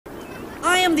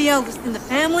am the eldest in the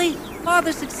family,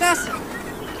 father's successor.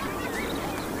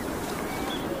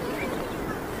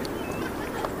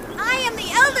 I am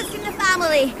the eldest in the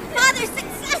family, father's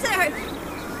successor.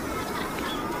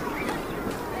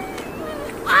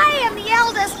 I am the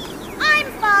eldest.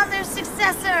 I'm father's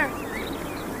successor.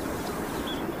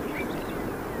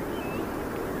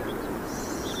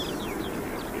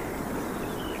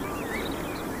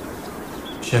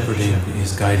 Shepherding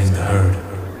is guiding the herd,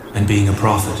 and being a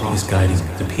prophet is guiding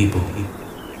the people.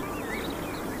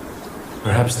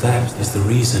 Perhaps that is the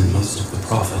reason most of the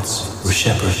prophets were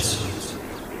shepherds.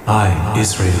 I,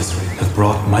 Israel, have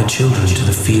brought my children to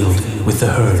the field with the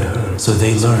herd so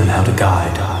they learn how to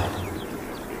guide.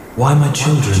 Why my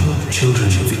children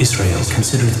of Israel,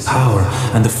 consider the power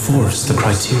and the force the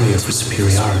criteria for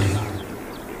superiority?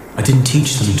 I didn't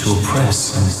teach them to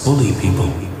oppress and bully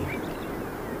people.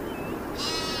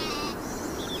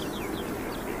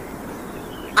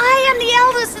 I am the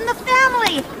eldest in the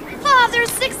family,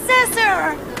 father's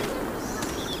successor.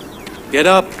 Get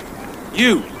up!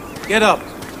 You! Get up!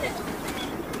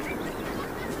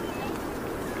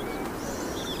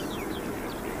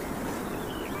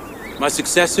 My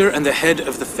successor and the head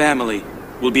of the family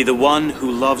will be the one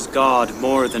who loves God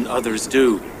more than others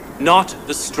do, not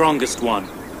the strongest one.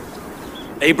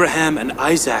 Abraham and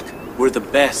Isaac were the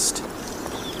best,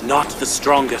 not the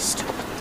strongest.